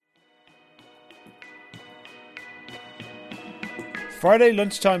Friday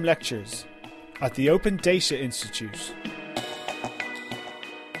lunchtime lectures at the Open Data Institute.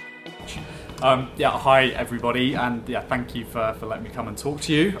 Hi everybody, and thank you for letting me come and talk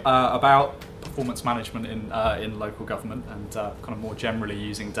to you about performance management in local government and kind of more generally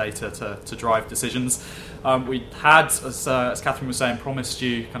using data to drive decisions. We had, as Catherine was saying, promised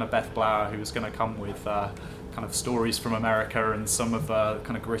you kind of Beth Blower, who was going to come with kind of stories from America and some of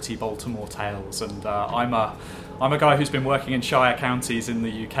kind of gritty Baltimore tales. And I'm a guy who's been working in shire counties in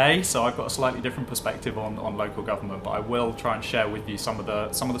the UK, so I've got a slightly different perspective on local government. But I will try and share with you some of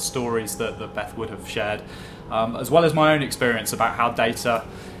the stories that Beth would have shared, as well as my own experience about how data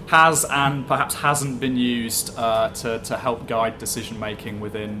has and perhaps hasn't been used to help guide decision making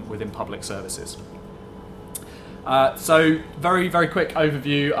within public services. So very, very quick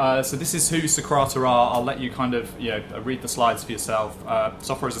overview. So this is who Socrata are. I'll let you kind of read the slides for yourself.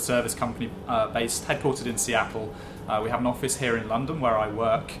 Software as a service company based, headquartered in Seattle. We have an office here in London where I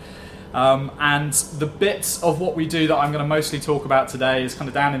work. And the bits of what we do that I'm going to mostly talk about today is kind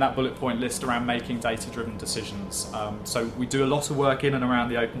of down in that bullet point list around making data-driven decisions. So we do a lot of work in and around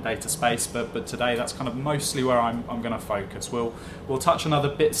the open data space, but today that's kind of mostly where I'm going to focus. We'll touch on other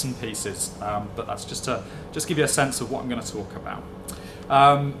bits and pieces, but that's just to give you a sense of what I'm going to talk about.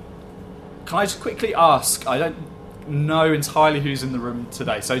 Can I just quickly ask, I don't know entirely who's in the room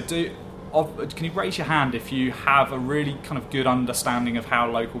today, so can you raise your hand if you have a really kind of good understanding of how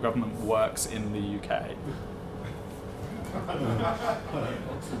local government works in the UK?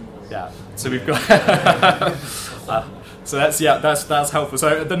 Yeah, so we've got so that's helpful.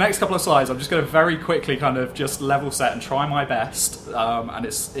 So the next couple of slides, I'm just going to very quickly kind of just level set and try my best, and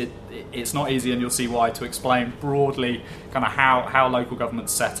it's not easy, and you'll see why, to explain broadly kind of how local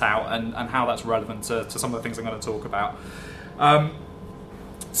government's set out and how that's relevant to some of the things I'm going to talk about.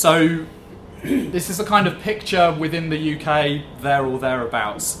 So this is a kind of picture within the UK, there or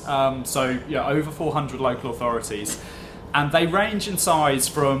thereabouts. Over 400 local authorities, and they range in size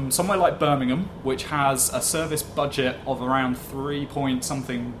from somewhere like Birmingham, which has a service budget of around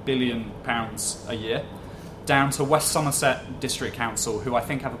 3-point-something billion pounds a year, down to West Somerset District Council, who I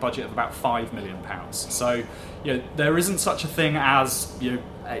think have a budget of about £5 million. So there isn't such a thing as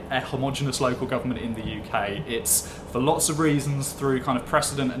a homogenous local government in the UK. It's, for lots of reasons, through kind of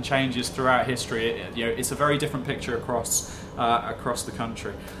precedent and changes throughout history, it's a very different picture across the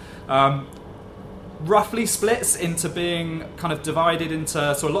country. Roughly splits into being kind of divided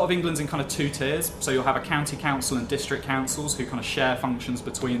into, so a lot of England's in kind of two tiers. So you'll have a county council and district councils who kind of share functions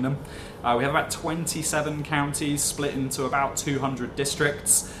between them. We have about 27 counties split into about 200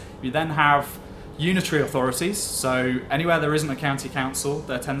 districts. You then have unitary authorities, so anywhere there isn't a county council,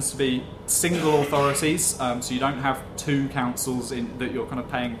 there tends to be single authorities, so you don't have two councils that you're kind of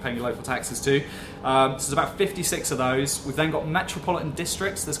paying your local taxes to. So there's about 56 of those. We've then got metropolitan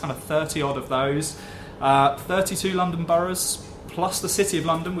districts, there's kind of 30 odd of those, 32 London boroughs, plus the City of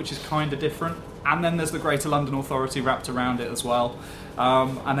London, which is kind of different, and then there's the Greater London Authority wrapped around it as well.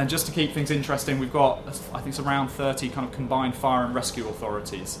 And then just to keep things interesting, we've got, I think it's around 30 kind of combined fire and rescue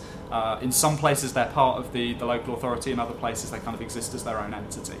authorities. In some places they're part of the local authority, in other places they kind of exist as their own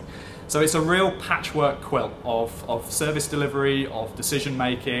entity. So it's a real patchwork quilt of service delivery, of decision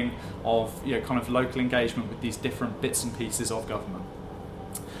making, of kind of local engagement with these different bits and pieces of government.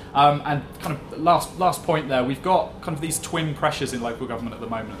 And kind of last point there, we've got kind of these twin pressures in local government at the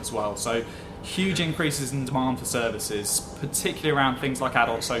moment as well. So huge increases in demand for services, particularly around things like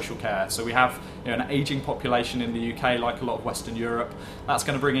adult social care. So we have an ageing population in the UK, like a lot of Western Europe. That's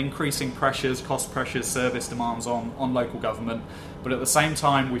going to bring increasing pressures, cost pressures, service demands on local government. But at the same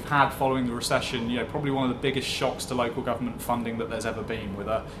time, we've had, following the recession, probably one of the biggest shocks to local government funding that there's ever been, with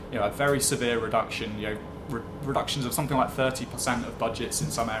a very severe reduction, reductions of something like 30% of budgets in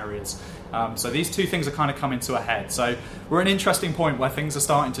some areas. So these two things are kind of coming to a head. So we're at an interesting point where things are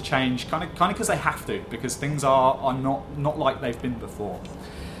starting to change, kind of because they have to, because things are not like they've been before.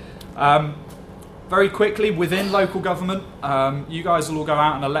 Very quickly, within local government, you guys will all go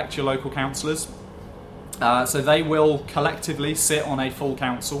out and elect your local councillors. So they will collectively sit on a full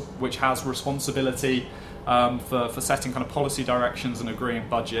council, which has responsibility for setting kind of policy directions and agreeing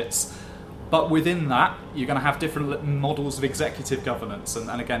budgets. But within that, you're going to have different models of executive governance,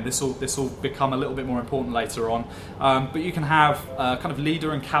 and again, this will become a little bit more important later on. But you can have kind of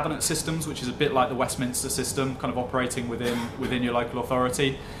leader and cabinet systems, which is a bit like the Westminster system, kind of operating within your local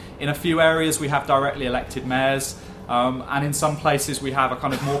authority. In a few areas, we have directly elected mayors, and in some places, we have a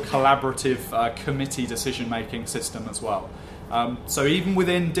kind of more collaborative committee decision-making system as well. So even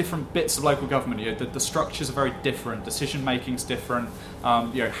within different bits of local government, the structures are very different. Decision making's different.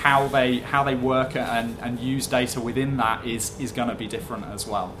 How they work and use data within that is going to be different as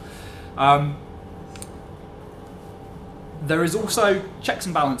well. There is also checks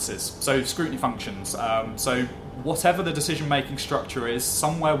and balances, so scrutiny functions. So whatever the decision-making structure is,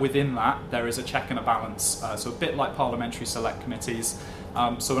 somewhere within that there is a check and a balance. So a bit like parliamentary select committees.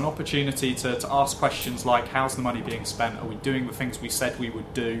 So an opportunity to ask questions like, how's the money being spent? Are we doing the things we said we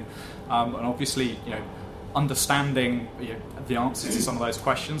would do? And obviously, understanding the answers to some of those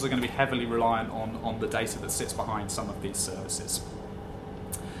questions are going to be heavily reliant on the data that sits behind some of these services.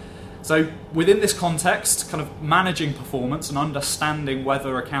 So within this context, kind of managing performance and understanding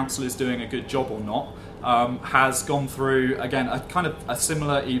whether a council is doing a good job or not has gone through, again, a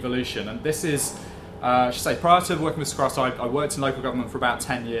similar evolution. And this is, I should say, prior to working with Scrust, I worked in local government for about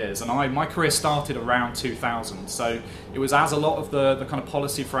 10 years, and my career started around 2000. So it was as a lot of the kind of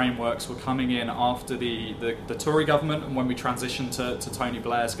policy frameworks were coming in after the Tory government and when we transitioned to Tony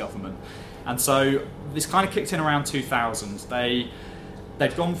Blair's government. And so this kind of kicked in around 2000.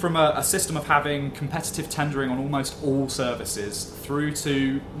 They've gone from a system of having competitive tendering on almost all services through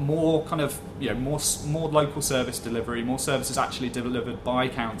to more kind of more local service delivery, more services actually delivered by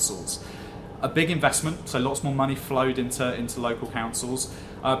councils. A big investment, so lots more money flowed into local councils.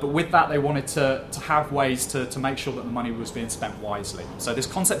 But with that, they wanted to have ways to make sure that the money was being spent wisely. So this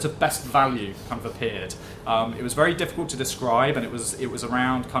concept of best value kind of appeared. It was very difficult to describe, and it was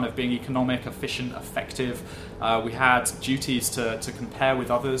around kind of being economic, efficient, effective. We had duties to compare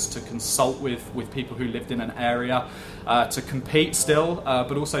with others, to consult with people who lived in an area, to compete still,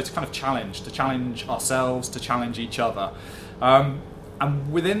 but also to kind of challenge ourselves, to challenge each other.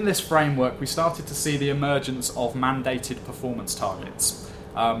 And within this framework, we started to see the emergence of mandated performance targets.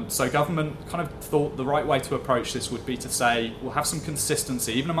 So government kind of thought the right way to approach this would be to say, we'll have some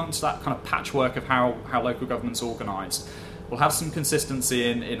consistency, even amongst that kind of patchwork of how local government's organised. We'll have some consistency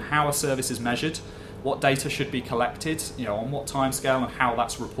in how a service is measured, what data should be collected, on what timescale and how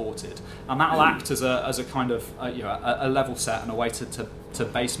that's reported. And that'll act as a kind of a level set and a way to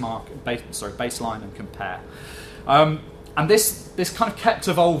baseline and compare. And this kind of kept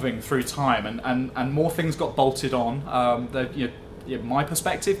evolving through time, and more things got bolted on. My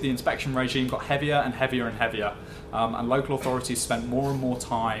perspective, the inspection regime got heavier and heavier and heavier, and local authorities spent more and more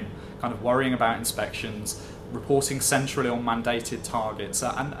time kind of worrying about inspections, reporting centrally on mandated targets,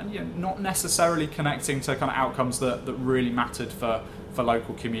 and not necessarily connecting to kind of outcomes that really mattered for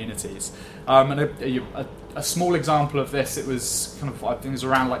local communities. And a small example of this, it was kind of, I think it was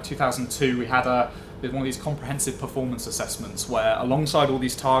around like 2002, we had one of these comprehensive performance assessments where alongside all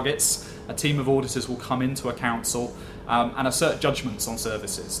these targets, a team of auditors will come into a council and assert judgments on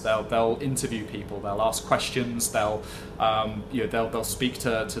services. They'll interview people, they'll ask questions, they'll speak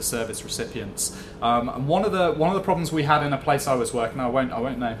to service recipients. And one of the problems we had in a place I was working, I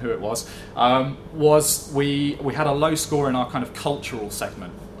won't name who it was we had a low score in our kind of cultural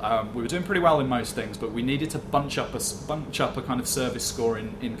segment. We were doing pretty well in most things, but we needed to bunch up a kind of service score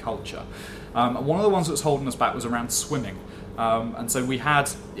in culture. And one of the ones that was holding us back was around swimming. And so we had...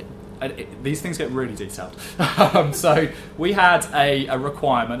 these things get really detailed. So we had a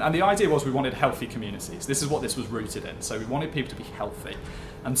requirement, and the idea was we wanted healthy communities. This is what this was rooted in. So we wanted people to be healthy.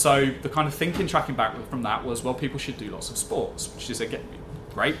 And so the kind of thinking tracking back from that was, well, people should do lots of sports, which is, again,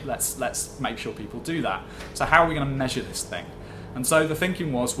 great, let's make sure people do that. So how are we going to measure this thing? And so the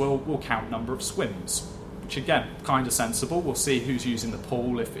thinking was, we'll count number of swims, which again, kind of sensible. We'll see who's using the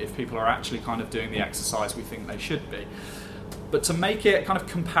pool, if people are actually kind of doing the exercise we think they should be. But to make it kind of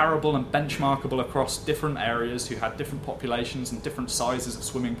comparable and benchmarkable across different areas who had different populations and different sizes of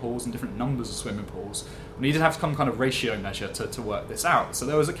swimming pools and different numbers of swimming pools, we needed to have some kind of ratio measure to work this out. So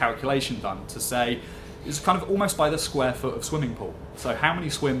there was a calculation done to say, it's kind of almost by the square foot of swimming pool. So how many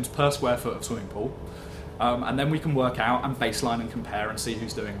swims per square foot of swimming pool? And then we can work out and baseline and compare and see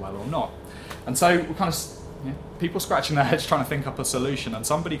who's doing well or not. And so we kind of, people scratching their heads trying to think up a solution, and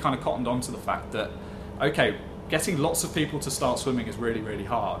somebody kind of cottoned on to the fact that, okay, getting lots of people to start swimming is really, really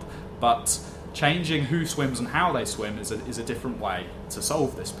hard, but changing who swims and how they swim is a different way to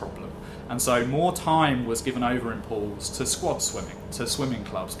solve this problem. And so more time was given over in pools to squad swimming, to swimming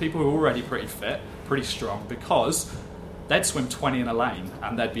clubs, people who are already pretty fit, pretty strong, because they'd swim 20 in a lane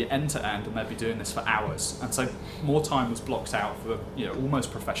and they'd be end to end and they'd be doing this for hours. And so more time was blocked out for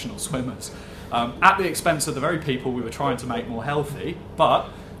almost professional swimmers, at the expense of the very people we were trying to make more healthy, but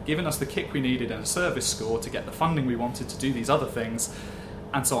giving us the kick we needed and a service score to get the funding we wanted to do these other things,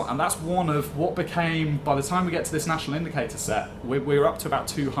 and so on. And that's one of what became, by the time we get to this national indicator set, we're up to about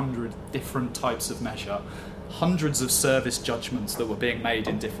 200 different types of measure, hundreds of service judgments that were being made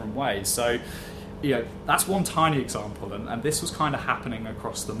in different ways. So, that's one tiny example, and this was kind of happening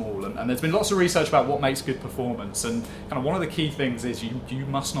across them all. And there's been lots of research about what makes good performance, and kind of one of the key things is you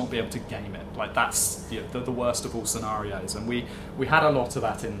must not be able to game it. Like, that's the worst of all scenarios, and we had a lot of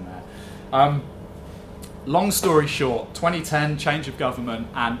that in there. Long story short, 2010, change of government,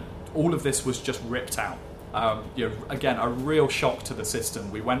 and all of this was just ripped out. Again, a real shock to the system.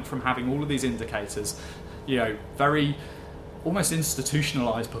 We went from having all of these indicators, very almost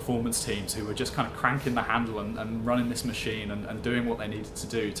institutionalized performance teams who were just kind of cranking the handle and running this machine and doing what they needed to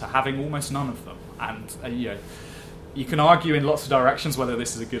do, to having almost none of them. And you can argue in lots of directions whether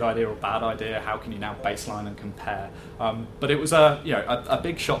this is a good idea or a bad idea. How can you now baseline and compare? But it was a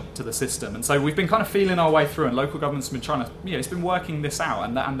big shock to the system, and so we've been kind of feeling our way through. And local government's been trying to, it's been working this out,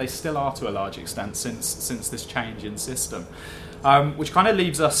 and they still are to a large extent since this change in system, which kind of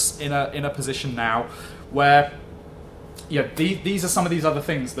leaves us in a position now where. These are some of these other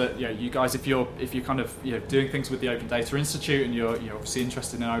things that you guys, if you're kind of doing things with the Open Data Institute, and you're obviously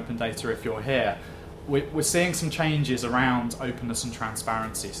interested in open data, if you're here, we're seeing some changes around openness and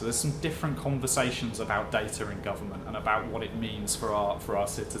transparency. So there's some different conversations about data in government and about what it means for our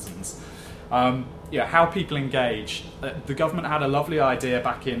citizens. How people engage. The government had a lovely idea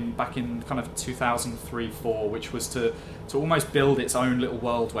back in kind of 2003-04, which was to almost build its own little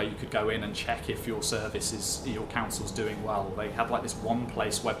world where you could go in and check if your your council's doing well. They had like this one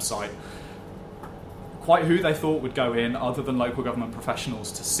place website. Quite who they thought would go in, other than local government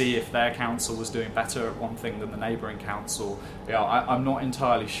professionals, to see if their council was doing better at one thing than the neighbouring council. I'm not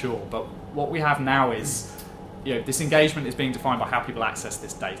entirely sure, but what we have now is this engagement is being defined by how people access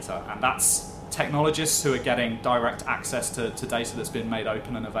this data, and that's technologists who are getting direct access to data that's been made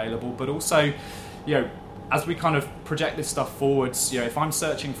open and available, but also, as we kind of project this stuff forwards, if I'm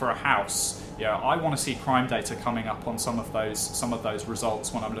searching for a house, I want to see crime data coming up on some of those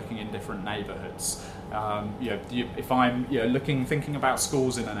results when I'm looking in different neighbourhoods. If I'm thinking about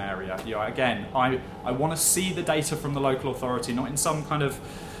schools in an area, again, I want to see the data from the local authority, not in some kind of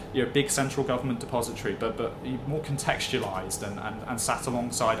big central government depository, but more contextualised and sat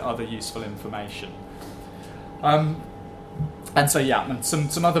alongside other useful information. And so and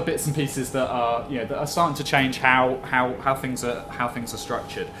some other bits and pieces that are starting to change how things are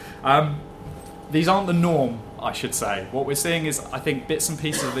structured. These aren't the norm, I should say. What we're seeing is, I think, bits and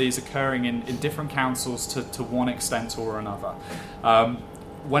pieces of these occurring in different councils to one extent or another.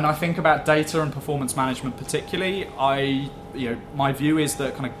 When I think about data and performance management particularly, my view is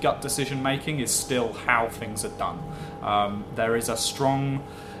that kind of gut decision making is still how things are done. There is a strong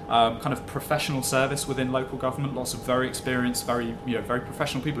kind of professional service within local government, lots of very experienced, very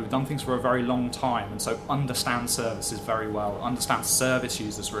professional people who've done things for a very long time, and so understand services very well, understand service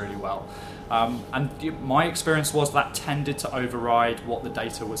users really well. And my experience was that tended to override what the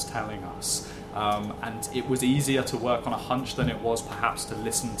data was telling us. And it was easier to work on a hunch than it was perhaps to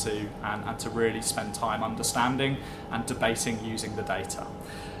listen to and to really spend time understanding and debating using the data.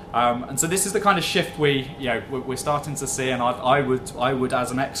 And so this is the kind of shift we're starting to see, and I would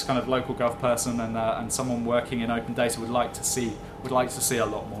as an ex kind of local gov person and someone working in open data would like to see a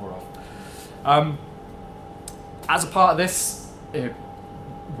lot more of. As a part of this,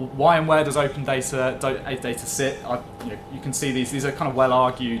 why and where does open data sit? You can see these are kind of well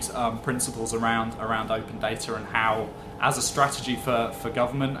argued principles around open data, and how, as a strategy for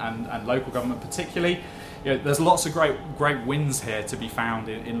government and local government particularly, there's lots of great wins here to be found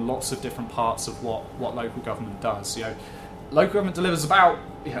in lots of different parts of what local government does. Local government delivers about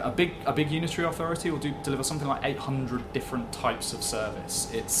a big unitary authority will deliver something like 800 different types of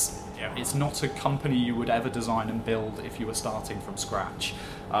service. It's not a company you would ever design and build if you were starting from scratch.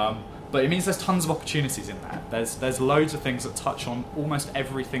 But it means there's tons of opportunities in that. There's loads of things that touch on almost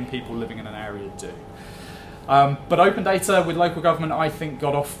everything people living in an area do. But open data with local government, I think,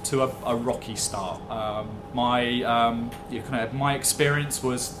 got off to a rocky start. My experience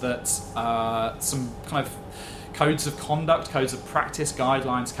was that some kind of codes of conduct, codes of practice,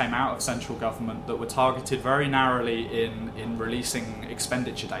 guidelines came out of central government that were targeted very narrowly in releasing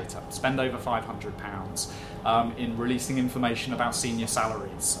expenditure data, spend over £500, in releasing information about senior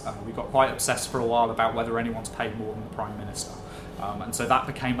salaries. We got quite obsessed for a while about whether anyone's paid more than the Prime Minister. And so that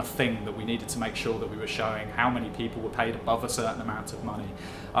became a thing that we needed to make sure that we were showing how many people were paid above a certain amount of money.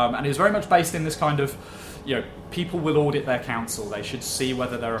 And it was very much based in this kind of, people will audit their council. They should see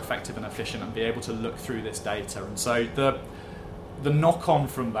whether they're effective and efficient and be able to look through this data. And so the knock-on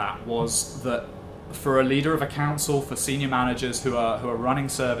from that was that for a leader of a council, for senior managers who are running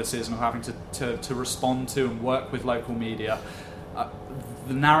services and are having to respond to and work with local media,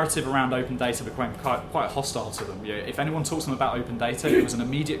 the narrative around open data became quite hostile to them. If anyone talks to them about open data, it was an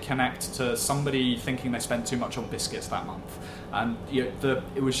immediate connect to somebody thinking they spent too much on biscuits that month. And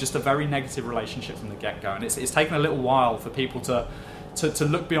it was just a very negative relationship from the get-go. And it's taken a little while for people to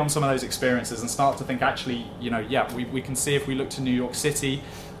look beyond some of those experiences and start to think, actually, we can see if we look to New York City,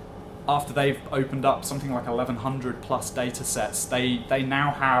 after they've opened up something like 1,100 plus data sets, they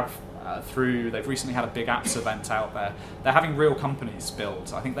now have, they've recently had a big apps event out there, they're having real companies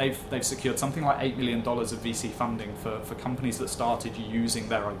built. I think they've secured something like $8 million of VC funding for companies that started using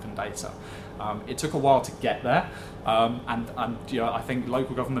their open data. It took a while to get there, and I think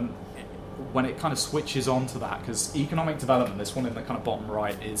local government, when it kind of switches on to that, because economic development, this one in the kind of bottom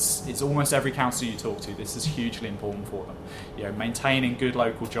right, is almost every council you talk to, this is hugely important for them. Maintaining good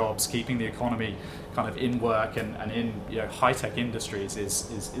local jobs, keeping the economy kind of in work and in high-tech industries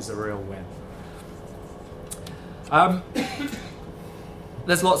is a real win.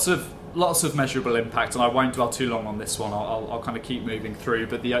 There's lots of measurable impact, and I won't dwell too long on this one. I'll kind of keep moving through.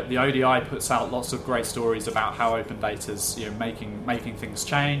 But the ODI puts out lots of great stories about how open data's making things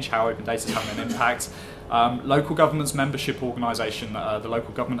change, how open data's having an impact. Local government's membership organisation, the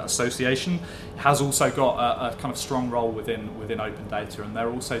Local Government Association, has also got a kind of strong role within open data, and they're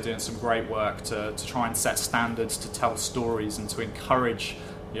also doing some great work to try and set standards, to tell stories, and to encourage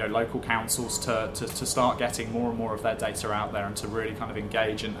local councils to start getting more and more of their data out there, and to really kind of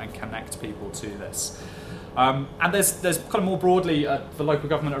engage and connect people to this. And there's kind of more broadly the local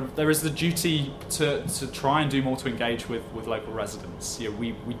government, there is the duty to try and do more to engage with local residents.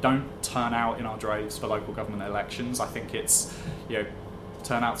 We don't turn out in our droves for local government elections. I think it's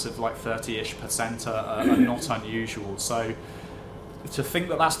turnouts of like 30-ish% are not unusual. So to think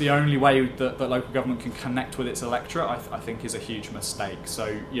that that's the only way that local government can connect with its electorate, I think is a huge mistake.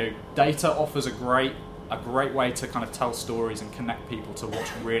 So data offers a great way to kind of tell stories and connect people to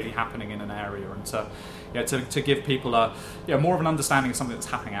what's really happening in an area, and to give people more of an understanding of something that's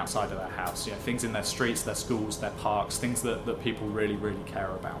happening outside of their house. Things in their streets, their schools, their parks, things that people really, really care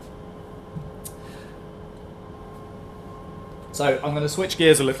about. So I'm going to switch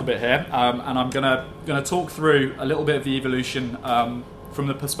gears a little bit here, and I'm going to talk through a little bit of the evolution from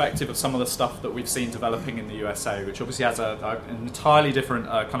the perspective of some of the stuff that we've seen developing in the USA, which obviously has an entirely different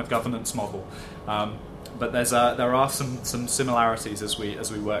kind of governance model. But there are some similarities as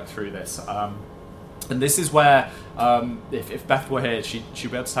we work through this. And this is where, if Beth were here, she'd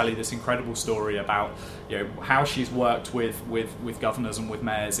be able to tell you this incredible story about how she's worked with governors and with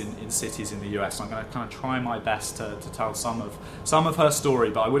mayors in cities in the US. I'm going to kind of try my best to tell some of her story,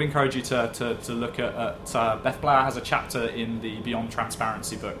 but I would encourage you to look at Beth Blair has a chapter in the Beyond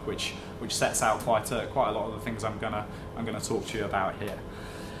Transparency book, which sets out quite a lot of the things I'm gonna talk to you about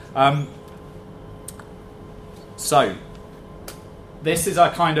here. So this is a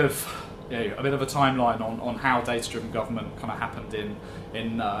kind of a bit of a timeline on how data-driven government kind of happened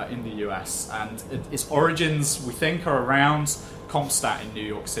in the US, and its origins, we think, are around CompStat in New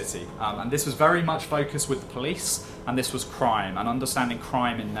York City, and this was very much focused with the police, and this was crime and understanding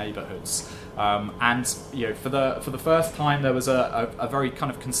crime in neighbourhoods. And for the first time, there was a very kind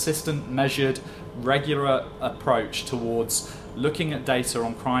of consistent, measured, regular approach towards looking at data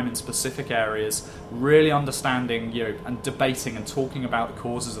on crime in specific areas, really understanding and debating and talking about the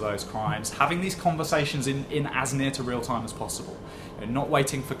causes of those crimes, having these conversations in as near to real time as possible, not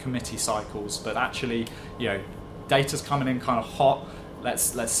waiting for committee cycles, but actually data's coming in kind of hot.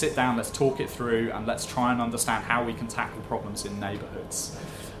 Let's sit down, let's talk it through, and let's try and understand how we can tackle problems in neighbourhoods.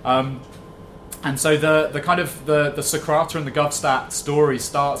 And so the kind of the Socrata and the GovStat story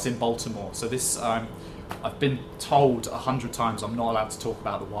starts in Baltimore. So this I've been told 100 times I'm not allowed to talk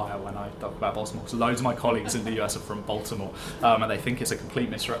about The Wire when I talk about Baltimore, because loads of my colleagues in the US are from Baltimore, and they think it's a complete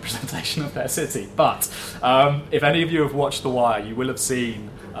misrepresentation of their city. But if any of you have watched The Wire, you will have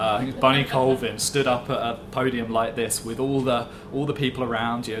seen Bunny Colvin stood up at a podium like this with all the people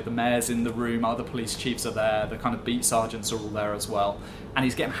around. The mayor's in the room, other police chiefs are there, the kind of beat sergeants are all there as well, and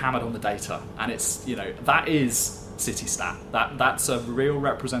he's getting hammered on the data. And it's that is CityStat. That's a real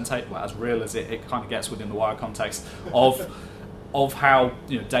representation, well, as real as it kind of gets within the Wire context of how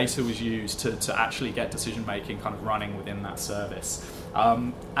data was used to actually get decision making kind of running within that service.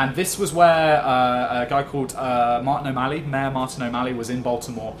 And this was where a guy called Mayor Martin O'Malley was in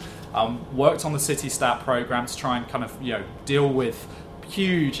Baltimore, worked on the CityStat program to try and kind of deal with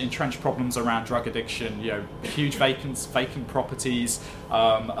huge entrenched problems around drug addiction, huge vacant properties,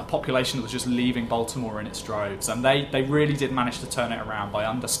 a population that was just leaving Baltimore in its droves, and they really did manage to turn it around by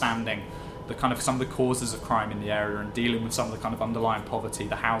understanding the kind of some of the causes of crime in the area and dealing with some of the kind of underlying poverty,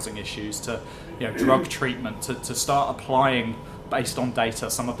 the housing issues, to drug treatment, to start applying based on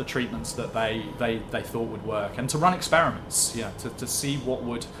data, some of the treatments that they thought would work, and to run experiments, to see what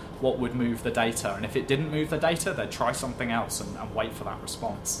would move the data. And if it didn't move the data, they'd try something else and wait for that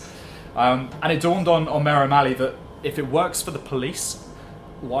response. And it dawned on Mayor O'Malley that if it works for the police,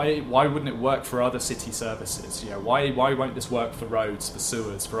 why wouldn't it work for other city services? Why won't this work for roads, for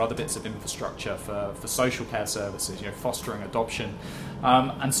sewers, for other bits of infrastructure, for social care services, fostering adoption?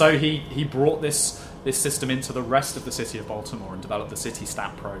 And so he brought this system into the rest of the city of Baltimore and developed the City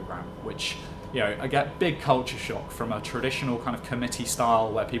Stat program, which, I get big culture shock from a traditional kind of committee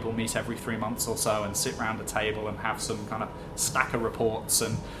style where people meet every 3 months or so and sit around a table and have some kind of stack of reports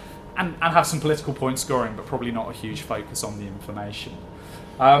and have some political point scoring, but probably not a huge focus on the information.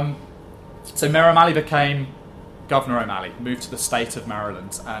 So Mayor O'Malley became Governor O'Malley, moved to the state of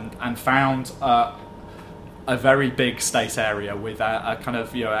Maryland, and found a very big state area with a kind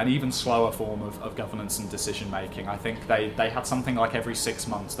of an even slower form of governance and decision making. I think they had something like every 6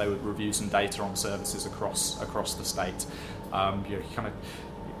 months they would review some data on services across the state.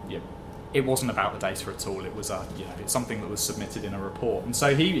 It wasn't about the data at all. It was it's something that was submitted in a report, and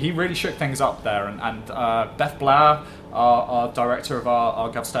so he really shook things up there. And Beth Blair, our director of our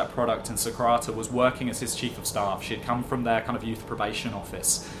GovStat product in Socrata, was working as his chief of staff. She had come from their kind of youth probation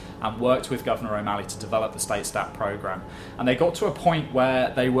office and worked with Governor O'Malley to develop the state stat program. And they got to a point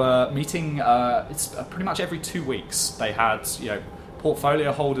where they were meeting. It's pretty much every 2 weeks. They had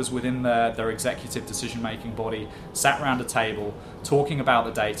portfolio holders within their executive decision-making body sat around a table talking about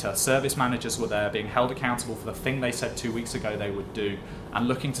the data. Service managers were there being held accountable for the thing they said 2 weeks ago they would do, and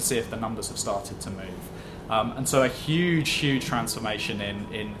looking to see if the numbers have started to move. And so a huge transformation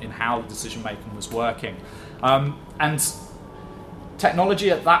in how the decision-making was working. And technology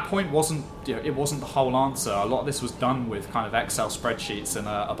at that point wasn't the whole answer. A lot of this was done with kind of Excel spreadsheets and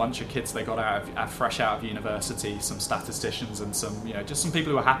a bunch of kids they got fresh out of university, some statisticians and some just some people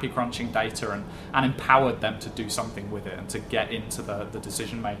who were happy crunching data and empowered them to do something with it and to get into the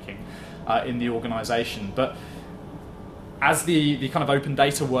decision making in the organisation. But as the kind of open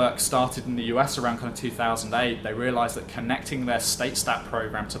data work started in the US around kind of 2008, they realised that connecting their state stat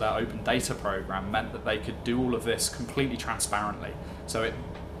program to their open data program meant that they could do all of this completely transparently. So it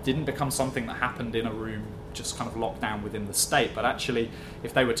didn't become something that happened in a room just kind of locked down within the state, but actually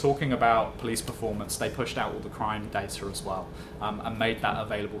if they were talking about police performance, they pushed out all the crime data as well, and made that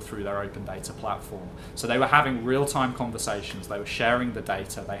available through their open data platform. So they were having real-time conversations, they were sharing the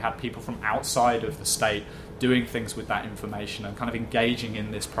data, they had people from outside of the state doing things with that information and kind of engaging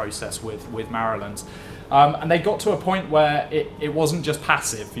in this process with Maryland. And they got to a point where it wasn't just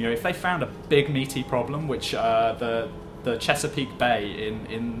passive. If they found a big meaty problem, which the Chesapeake Bay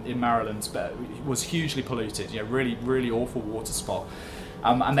in Maryland was hugely polluted, really awful water spot.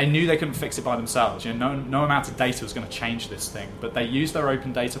 And they knew they couldn't fix it by themselves. No amount of data was going to change this thing. But they used their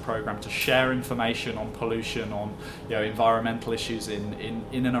open data program to share information on pollution, on environmental issues in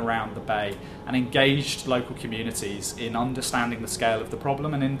and around the bay, and engaged local communities in understanding the scale of the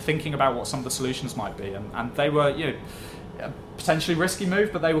problem and in thinking about what some of the solutions might be. And they were, a potentially risky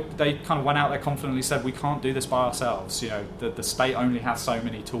move, but they kind of went out there confidently, said we can't do this by ourselves. The state only has so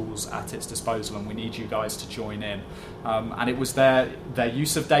many tools at its disposal, and we need you guys to join in. And it was their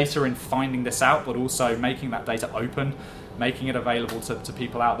use of data in finding this out, but also making that data open, making it available to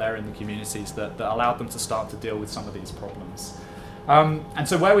people out there in the communities that allowed them to start to deal with some of these problems. And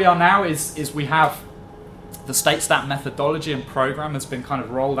so where we are now is we have the state stat methodology and program has been kind of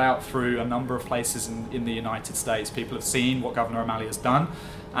rolled out through a number of places in the United States. People have seen what Governor O'Malley has done,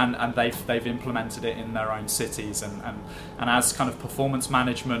 and they've implemented it in their own cities. And as kind of performance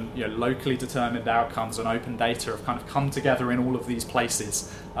management, locally determined outcomes and open data have kind of come together in all of these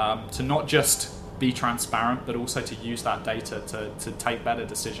places to not just be transparent, but also to use that data to take better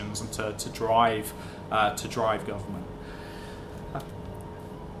decisions and to drive government.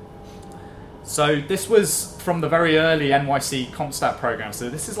 So this was from the very early NYC CompStat program. So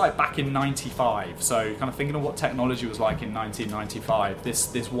this is like back in '95. So kind of thinking of what technology was like in 1995.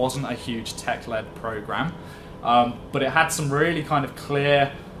 This wasn't a huge tech-led program, but it had some really kind of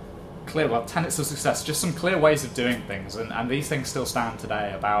clear tenets of success, just some clear ways of doing things, and these things still stand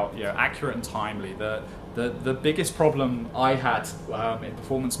today about accurate and timely. The biggest problem I had in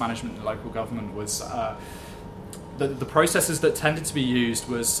performance management in local government was. The processes that tended to be used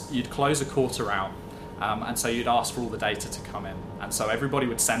was you'd close a quarter out, and so you'd ask for all the data to come in, and so everybody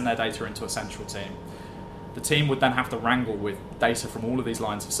would send their data into a central team. The team would then have to wrangle with data from all of these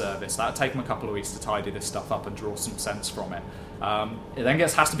lines of service. That would take them a couple of weeks to tidy this stuff up and draw some sense from it. It then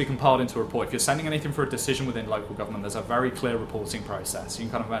has to be compiled into a report. If you're sending anything for a decision within local government, there's a very clear reporting process. You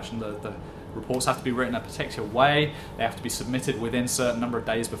can kind of imagine Reports have to be written a particular way. They have to be submitted within a certain number of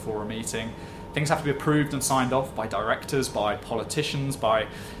days before a meeting. Things have to be approved and signed off by directors, by politicians,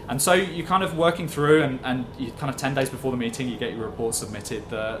 and so you're kind of working through, and you kind of 10 days before the meeting, you get your report submitted.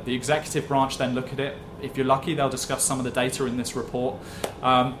 The executive branch then look at it. If you're lucky, they'll discuss some of the data in this report,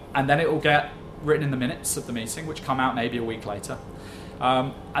 and then it will get written in the minutes of the meeting, which come out maybe a week later.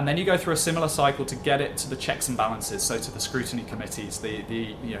 And then you go through a similar cycle to get it to the checks and balances, so to the scrutiny committees,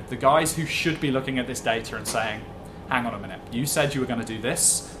 the guys who should be looking at this data and saying, hang on a minute, you said you were going to do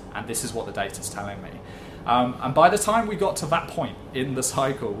this, and this is what the data's telling me. And by the time we got to that point in the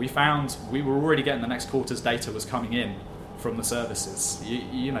cycle, we found we were already getting the next quarter's data was coming in from the services.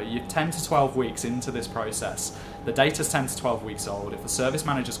 You're 10 to 12 weeks into this process. The data's 10 to 12 weeks old. If the service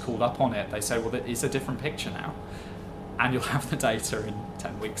manager's called up on it, they say, well, it's a different picture now. And you'll have the data in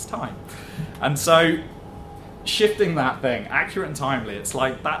 10 weeks' time. And so shifting that thing, accurate and timely, it's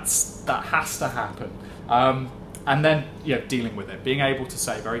like that has to happen. And then dealing with it, being able to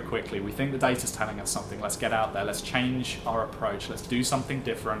say very quickly, we think the data's telling us something, let's get out there, let's change our approach, let's do something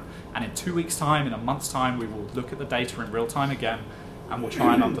different. And in 2 weeks' time, in a month's time, we will look at the data in real time again, and we'll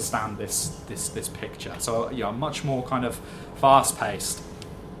try and understand this picture. So much more kind of fast-paced.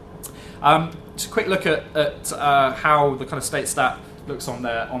 Just a quick look at how the kind of state stat looks on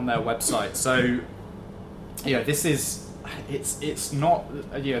their website. So this is not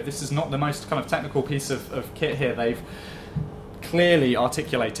the most kind of technical piece of kit here. They've clearly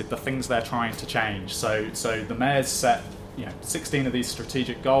articulated the things they're trying to change. So the mayor's set 16 of these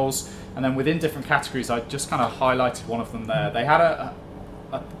strategic goals, and then within different categories, I just kind of highlighted one of them there. They had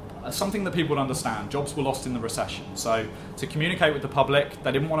something that people would understand. Jobs were lost in the recession. So to communicate with the public,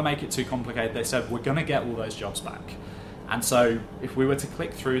 they didn't want to make it too complicated. They said, we're going to get all those jobs back. And so if we were to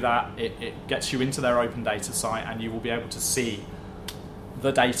click through that, it gets you into their open data site, and you will be able to see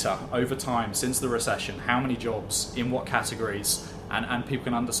the data over time since the recession, how many jobs, in what categories, and people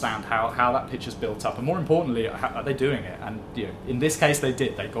can understand how that picture's built up. And more importantly, how are they doing it? And in this case, they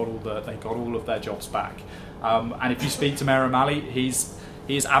did. They got all of their jobs back. And if you speak to Mayor O'Malley, he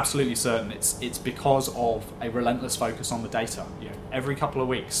is absolutely certain it's because of a relentless focus on the data. Every couple of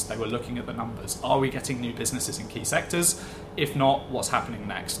weeks they were looking at the numbers. Are we getting new businesses in key sectors? If not, what's happening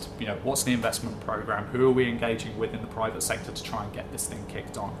next? What's the investment program? Who are we engaging with in the private sector to try and get this thing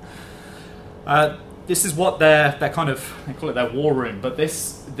kicked on? This is what they call it their war room, but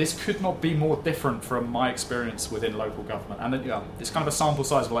this could not be more different from my experience within local government. And it's kind of a sample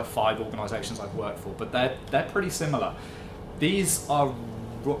size of like 5 organisations I've worked for, but they're pretty similar. These are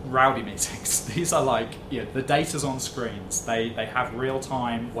rowdy meetings. These are like, the data's on screens. They have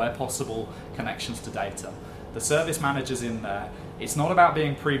real-time, where possible, connections to data. The service manager's in there. It's not about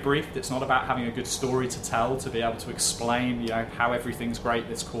being pre-briefed. It's not about having a good story to tell, to be able to explain, how everything's great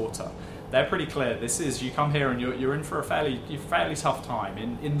this quarter. They're pretty clear. This is, you come here and you're in for a fairly tough time.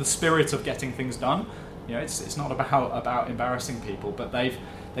 In the spirit of getting things done, it's not about embarrassing people, but they've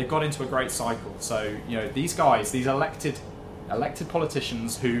got into a great cycle. So, these guys, these elected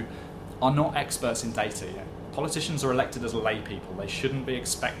politicians who are not experts in data yet. Politicians are elected as lay people. They shouldn't be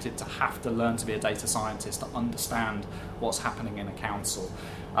expected to have to learn to be a data scientist to understand what's happening in a council.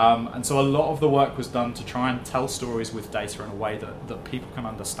 And so a lot of the work was done to try and tell stories with data in a way that people can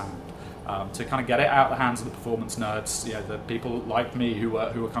understand. To kind of get it out of the hands of the performance nerds, the people like me who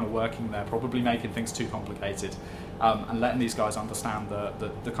are kind of working there, probably making things too complicated, and letting these guys understand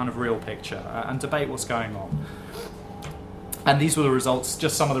the kind of real picture and debate what's going on. And these were the results,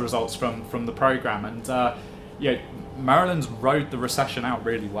 just some of the results from the programme. And Maryland's rode the recession out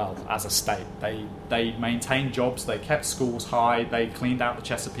really well as a state. They maintained jobs, they kept schools high, they cleaned out the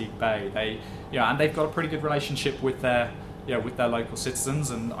Chesapeake Bay. And they've got a pretty good relationship with their local citizens.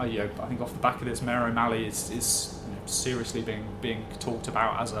 And I think off the back of this, Mayor O'Malley is seriously being talked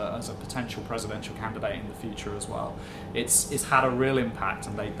about as a potential presidential candidate in the future as well. It's had a real impact,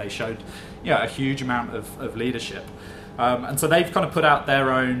 and they showed a huge amount of leadership. And so they've kind of put out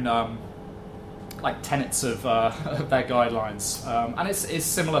their own tenets of their guidelines, and it's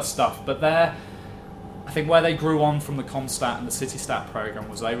similar stuff. But I think where they grew on from the ComStat and the CityStat program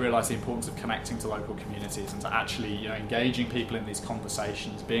was they realised the importance of connecting to local communities and to actually engaging people in these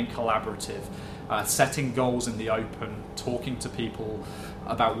conversations, being collaborative, setting goals in the open, talking to people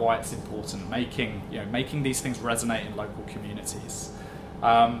about why it's important, making these things resonate in local communities.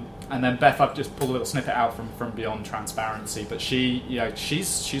 And then Beth, I've just pulled a little snippet out from Beyond Transparency, but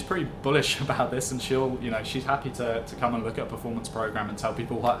she's pretty bullish about this, and she's happy to come and look at a performance program and tell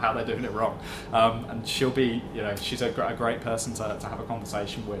people how they're doing it wrong. And she'll be, she's a great person to have a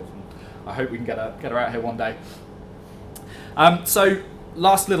conversation with, and I hope we can get her out here one day. So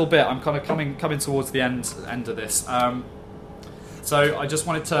last little bit, I'm kind of coming towards the end of this. So I just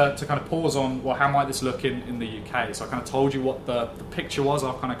wanted to kind of pause on, well, how might this look in the UK? So I kind of told you what the picture was,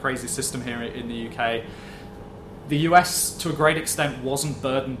 our kind of crazy system here in the UK. The US, to a great extent, wasn't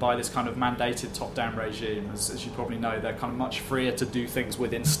burdened by this kind of mandated top-down regime. As you probably know, they're kind of much freer to do things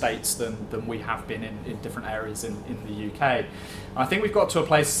within states than we have been in different areas in the UK. And I think we've got to a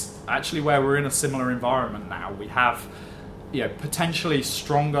place, actually, where we're in a similar environment now. We have potentially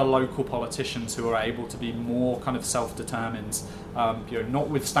stronger local politicians who are able to be more kind of self-determined,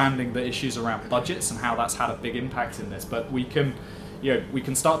 notwithstanding the issues around budgets and how that's had a big impact in this. But we can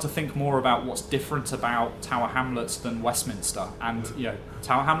start to think more about what's different about Tower Hamlets than Westminster. And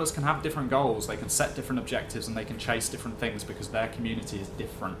Tower Hamlets can have different goals, they can set different objectives, and they can chase different things because their community is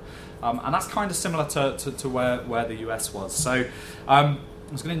different. And that's kind of similar to where the US was. So I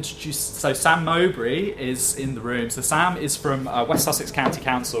was going to introduce, so Sam Mowbray is in the room. So Sam is from West Sussex County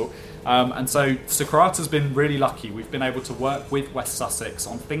Council, and so Socrata's been really lucky. We've been able to work with West Sussex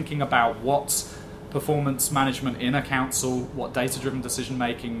on thinking about what performance management in a council, what data-driven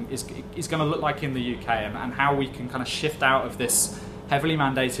decision-making is going to look like in the UK, and how we can kind of shift out of this heavily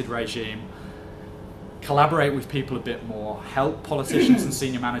mandated regime, collaborate with people a bit more, help politicians and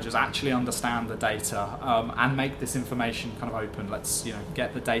senior managers actually understand the data, and make this information kind of open. Let's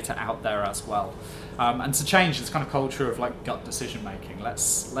get the data out there as well, and to change this kind of culture of like gut decision making.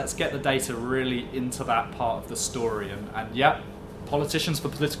 Let's get the data really into that part of the story. And yeah, politicians for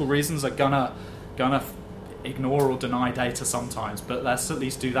political reasons are gonna ignore or deny data sometimes, but let's at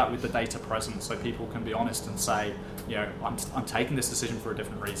least do that with the data present, so people can be honest and say, I'm taking this decision for a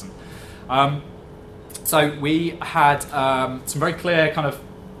different reason. So we had some very clear kind of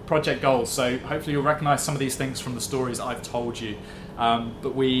project goals. So hopefully you'll recognise some of these things from the stories I've told you.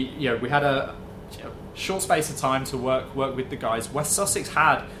 But we had a short space of time to work with the guys. West Sussex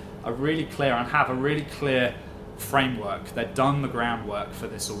had a really clear framework. They'd done the groundwork for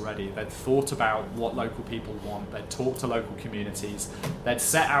this already. They'd thought about what local people want. They'd talked to local communities. They'd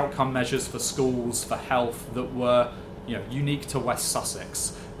set outcome measures for schools, for health, that were unique to West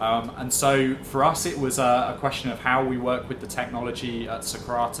Sussex. And so for us, it was a question of how we work with the technology at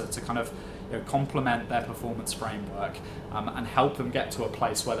Socrata to kind of complement their performance framework, and help them get to a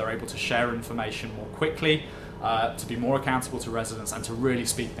place where they're able to share information more quickly, to be more accountable to residents, and to really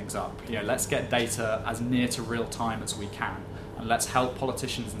speed things up. Let's get data as near to real time as we can, and let's help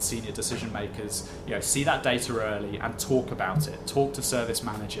politicians and senior decision makers see that data early and talk about it, talk to service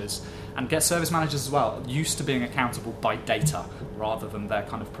managers, and get service managers as well used to being accountable by data rather than their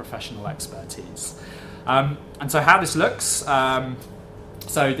kind of professional expertise. And so how this looks,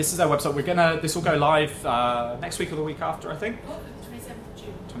 so this is our website. This will go live next week or the week after, I think.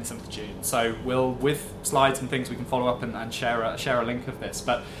 27th of June. So we'll, with slides and things, we can follow up and share a link of this.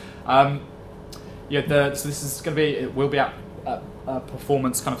 But so this is going to be, it will be a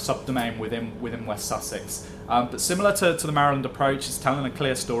performance kind of subdomain within West Sussex. But similar to the Maryland approach, it's telling a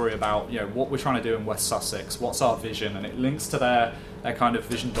clear story about what we're trying to do in West Sussex, what's our vision, and it links to their kind of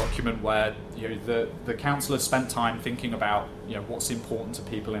vision document where the council has spent time thinking about what's important to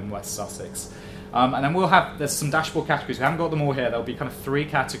people in West Sussex. And then there's some dashboard categories. We haven't got them all here. There'll be kind of 3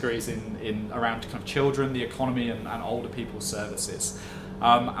 categories in around kind of children, the economy, and older people's services.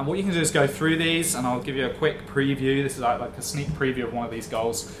 And what you can do is go through these, and I'll give you a quick preview. This is like a sneak preview of one of these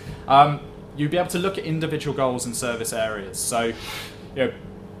goals. You'll be able to look at individual goals in service areas. So,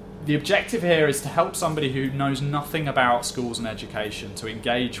 the objective here is to help somebody who knows nothing about schools and education to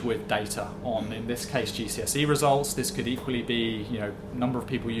engage with data on, in this case, GCSE results. This could equally be, number of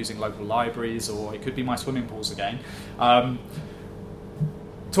people using local libraries, or it could be my swimming pools again.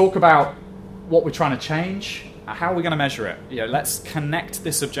 Talk about what we're trying to change. How are we going to measure it? Let's connect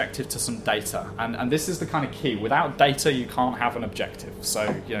this objective to some data, and this is the kind of key. Without data, you can't have an objective.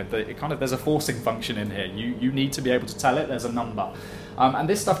 So there's a forcing function in here. You need to be able to tell it there's a number, and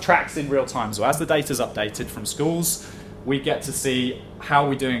this stuff tracks in real time. So as the data is updated from schools, we get to see how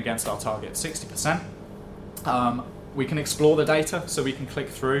we're doing against our target, 60%. We can explore the data, so we can click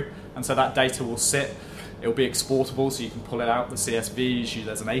through, and so that data will sit. It'll be exportable, so you can pull it out, the CSVs.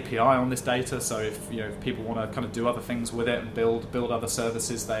 There's an API on this data, so if people want to kind of do other things with it and build other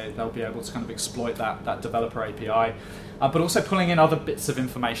services, they'll be able to kind of exploit that developer API. But also pulling in other bits of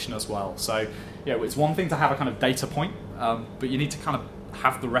information as well. So it's one thing to have a kind of data point, but you need to kind of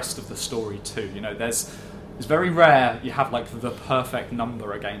have the rest of the story too. It's very rare you have like the perfect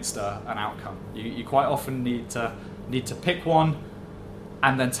number against an outcome. You quite often need to pick one,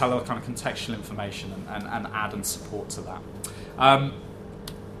 and then tell a kind of contextual information and add and support to that.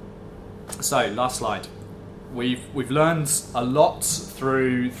 So, last slide. we've learned a lot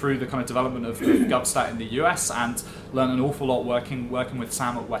through the kind of development of GovStat in the US, and learned an awful lot working with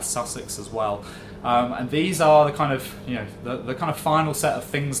Sam at West Sussex as well. And these are the kind of the kind of final set of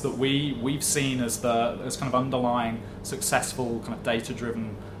things that we've seen as kind of underlying successful kind of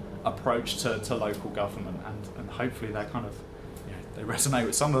data-driven approach to local government, and hopefully they're kind of they resonate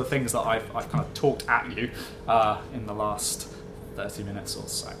with some of the things that I've kind of talked at you in the last 30 minutes or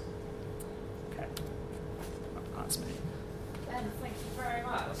so. Okay, that's me. Ben, thank you very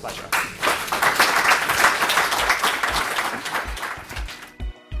much. Pleasure.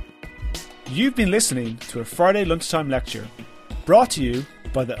 You've been listening to a Friday lunchtime lecture brought to you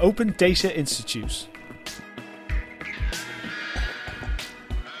by the Open Data Institute.